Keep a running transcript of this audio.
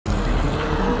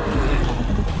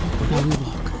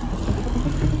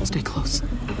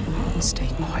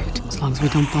we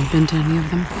don't bump into any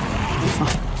of them, we're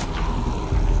fine.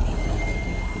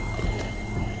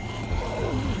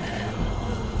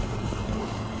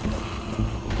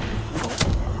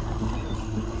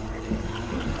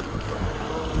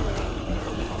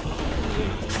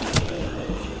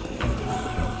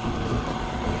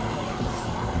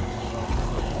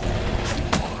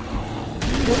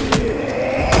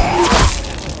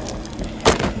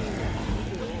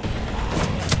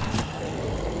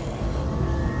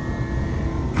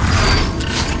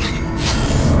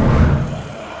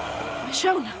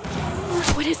 Michonne,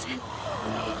 what is it?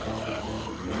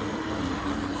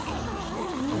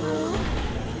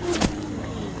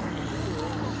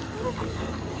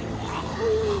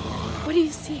 What do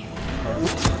you see?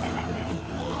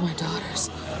 My daughters.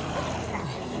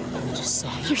 I just saw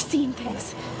them. You're seeing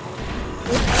things.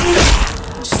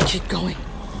 Just keep going.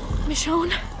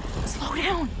 Michonne, slow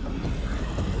down.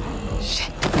 Shit.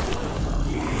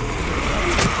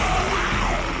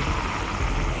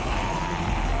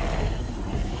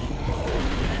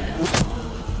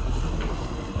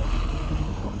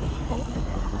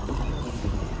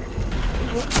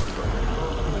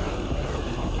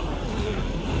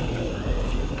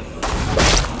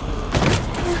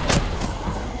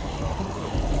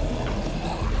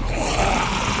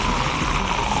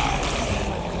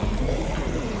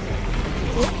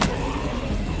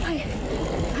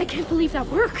 I can't believe that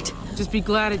worked. Just be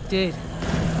glad it did.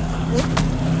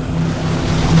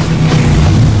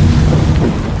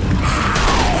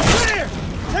 Clear!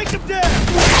 Take him down!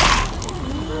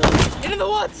 Into the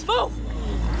woods! Move!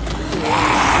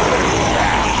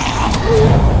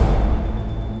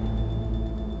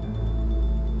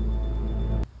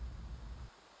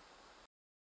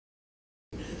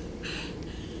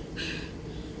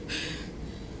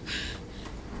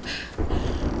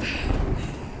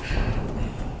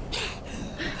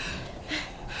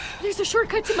 There's a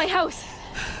shortcut to my house,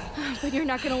 but you're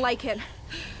not gonna like it.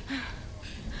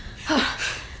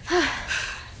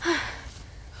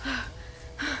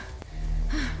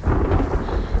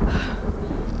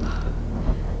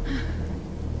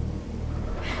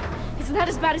 It's not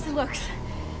as bad as it looks.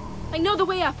 I know the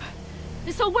way up.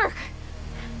 This'll work.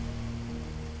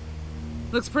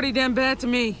 Looks pretty damn bad to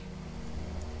me.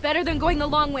 Better than going the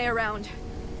long way around.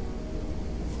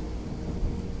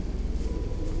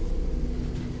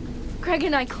 Craig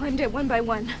and I climbed it one by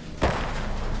one.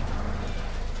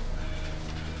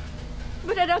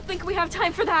 But I don't think we have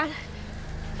time for that.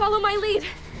 Follow my lead.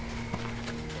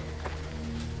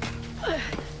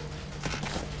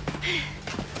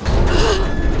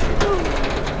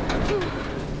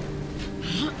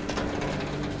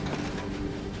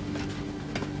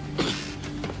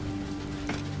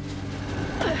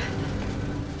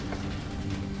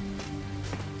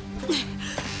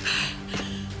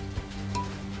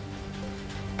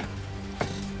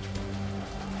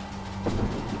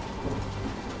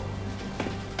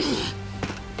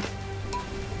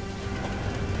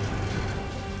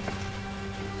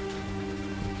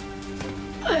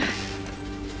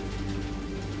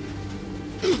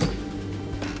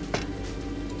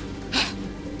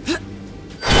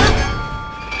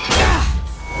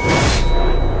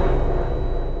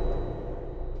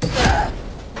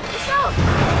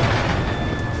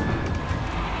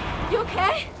 You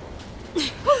okay?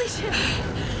 Holy shit!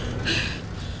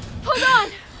 Hold on!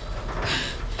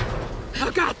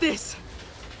 I got this!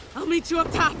 I'll meet you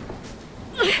up top!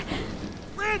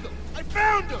 Randall, I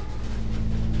found him!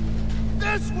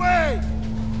 This way!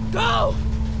 Go!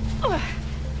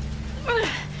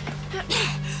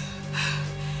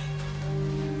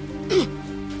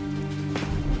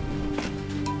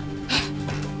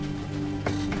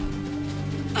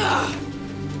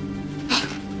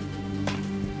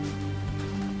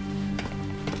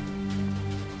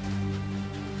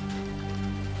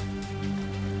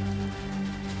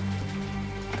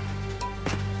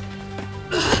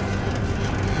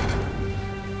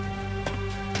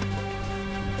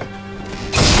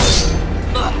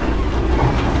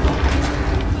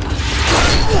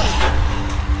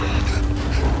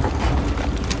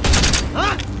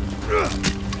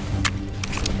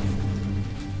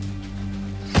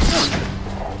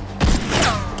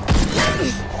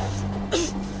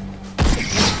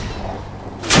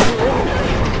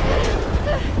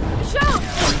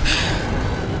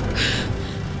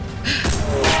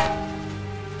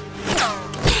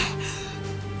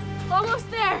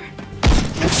 Almost there!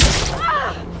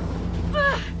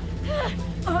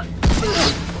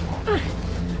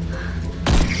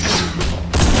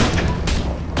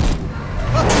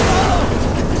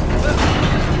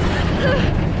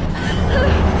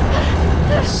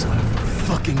 Son of a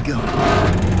fucking gun.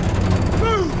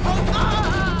 Move!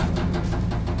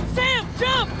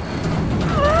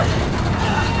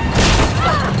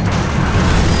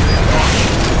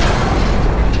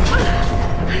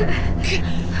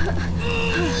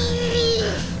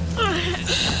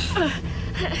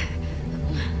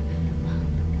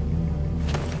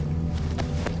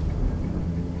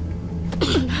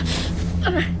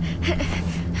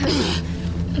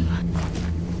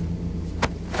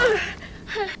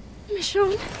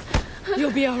 Michonne?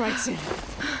 You'll be all right, Sam.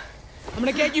 I'm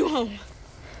gonna get you home.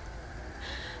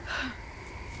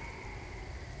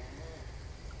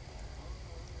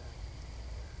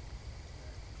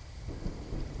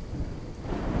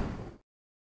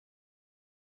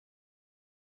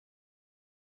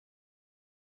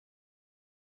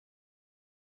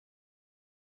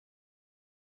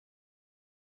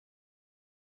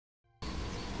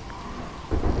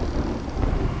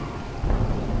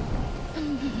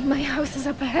 My house is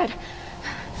up ahead.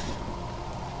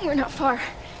 We're not far.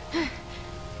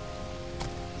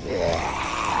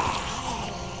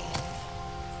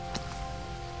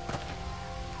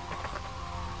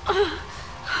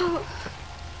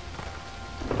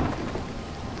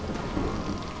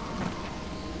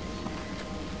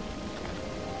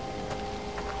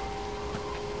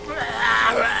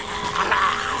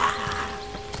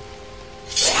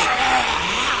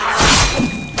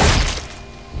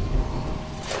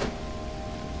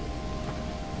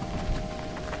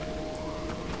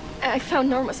 I found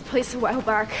Norma's place a while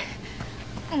back,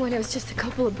 when it was just a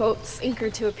couple of boats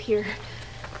anchored to a pier.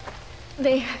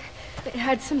 They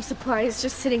had some supplies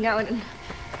just sitting out, and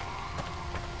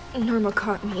Norma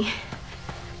caught me.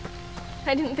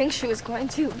 I didn't think she was going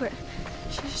to, but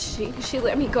she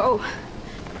let me go.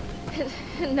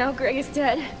 And now Greg is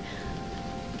dead,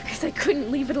 because I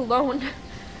couldn't leave it alone.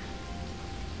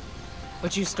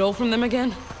 But you stole from them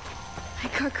again? I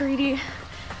got greedy.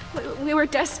 We were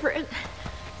desperate.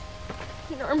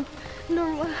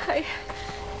 Norma, I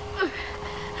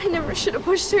never should have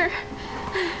pushed her.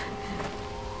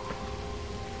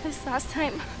 This last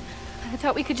time, I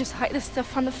thought we could just hide this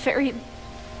stuff on the ferry.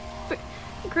 But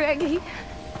Greg,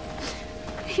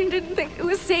 he didn't think it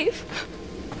was safe.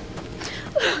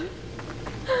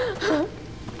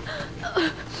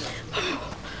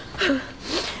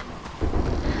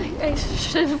 I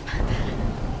should have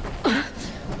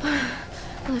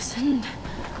listened.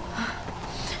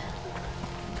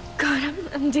 God,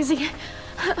 I'm dizzy.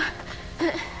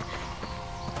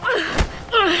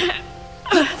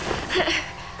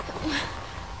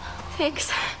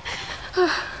 Thanks.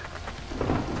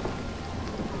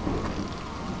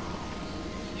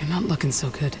 You're not looking so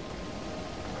good.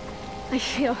 I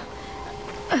feel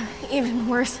even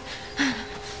worse.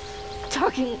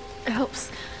 Talking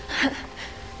helps.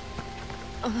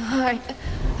 I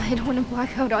don't want to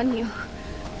black out on you.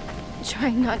 I'm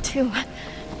trying not to.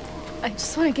 I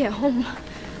just want to get home.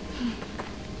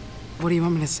 What do you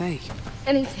want me to say?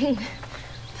 Anything,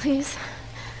 please.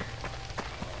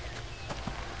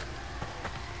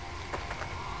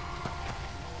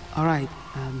 All right,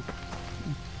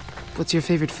 what's your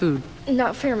favorite food?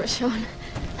 Not fair, Michonne.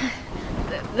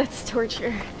 That's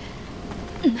torture.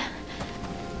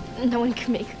 No one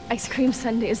can make ice cream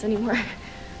sundaes anymore.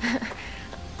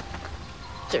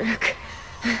 Jerk.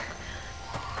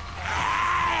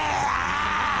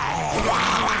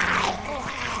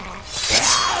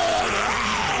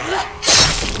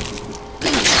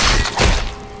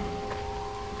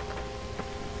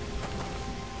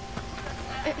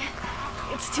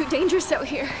 It's too dangerous out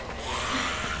here.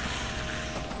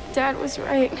 Dad was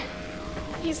right.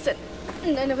 He said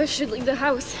none of us should leave the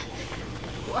house.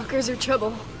 Walkers are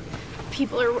trouble.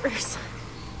 People are worse.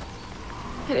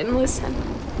 I didn't listen.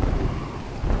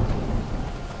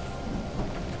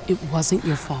 It wasn't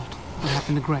your fault. What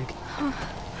happened to Greg?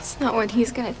 That's not what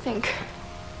he's gonna think.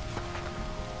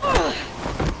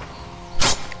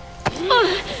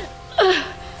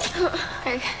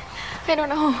 I don't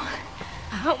know.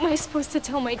 How am I supposed to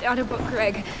tell my dad about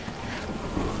Greg?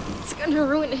 It's gonna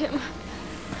ruin him.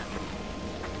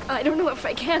 I don't know if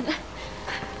I can.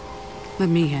 Let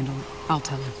me handle it. I'll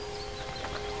tell him.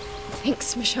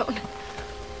 Thanks, Michonne.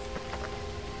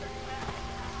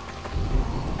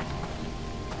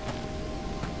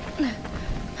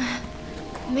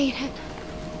 Made it.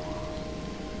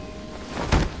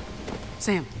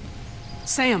 Sam.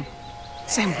 Sam!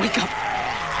 Sam, wake up!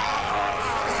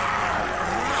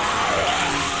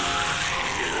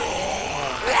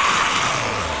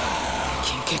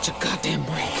 Can't catch a goddamn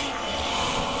break.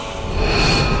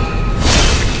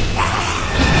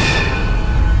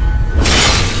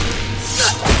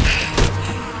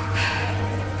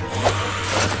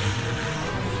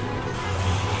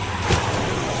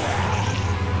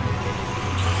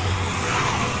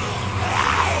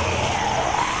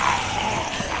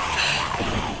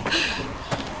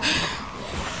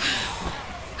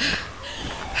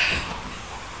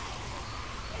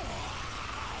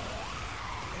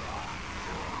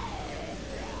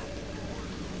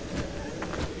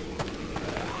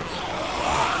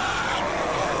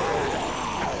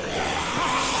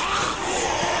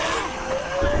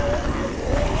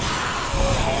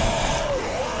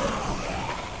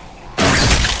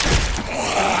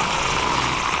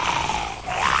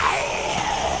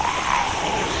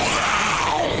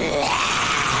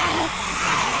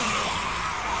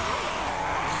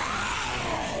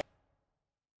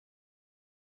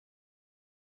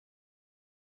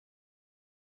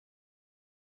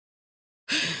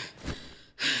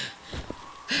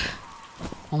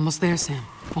 Almost there, Sam.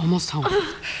 Almost home.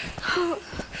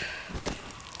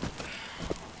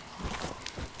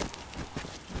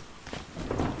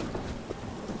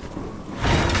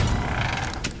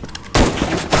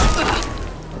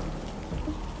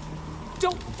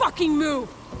 Don't fucking move!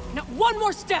 Not one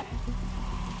more step!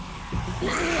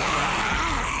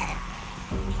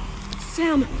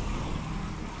 Sam!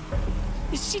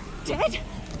 Is she dead?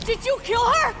 Did you kill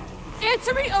her?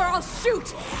 Answer me or I'll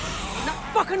shoot! I'm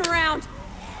not fucking around!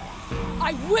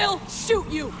 I will shoot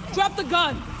you! Drop the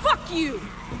gun! Fuck you!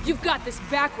 You've got this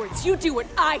backwards. You do what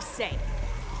I say.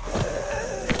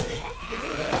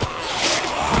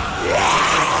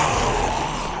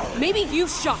 Maybe you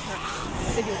shot her.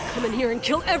 Then you'll come in here and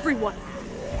kill everyone.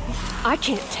 I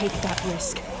can't take that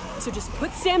risk. So just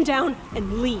put Sam down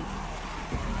and leave.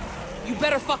 You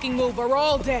better fucking move or we're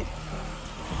all dead.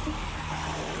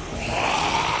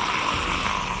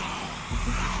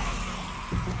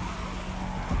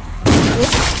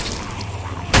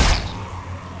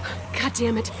 God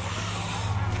damn it.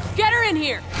 Get her in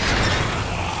here!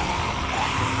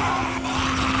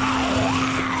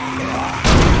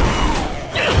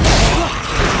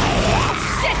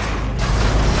 Shit!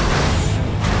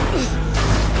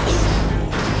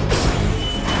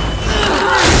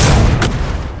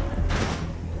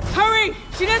 Hurry!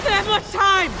 She doesn't have much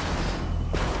time!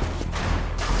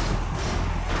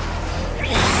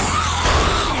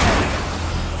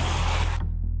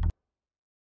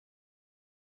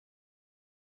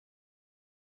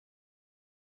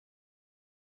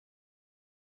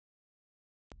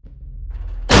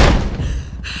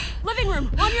 Living room,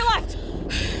 on your left!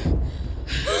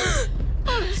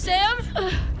 Sam?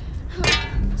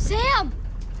 Sam!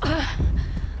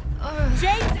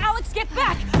 James, Alex, get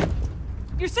back!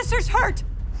 Your sister's hurt!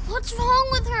 What's wrong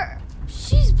with her?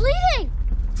 She's bleeding!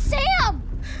 Sam!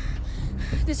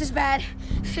 This is bad.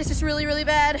 This is really, really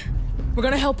bad. We're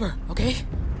gonna help her, okay?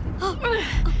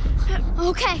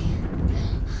 Okay.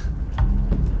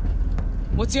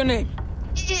 What's your name?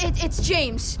 It's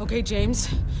James. Okay, James.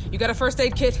 You got a first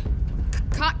aid kit?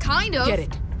 Kind of. Get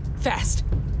it. Fast.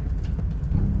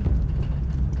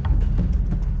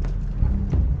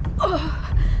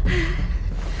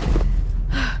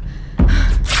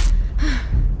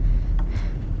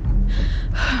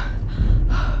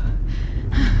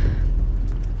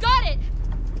 Got it!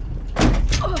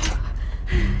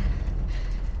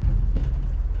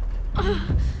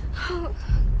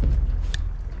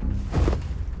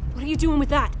 What are you doing with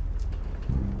that?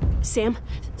 Sam,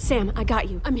 I got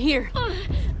you. I'm here.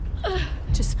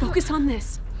 Just focus on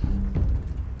this.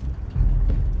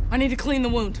 I need to clean the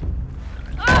wound.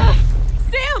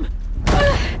 Sam!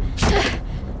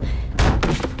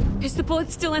 Is the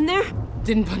bullet still in there?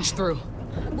 Didn't punch through.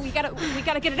 We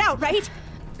gotta get it out, right?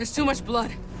 There's too much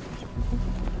blood.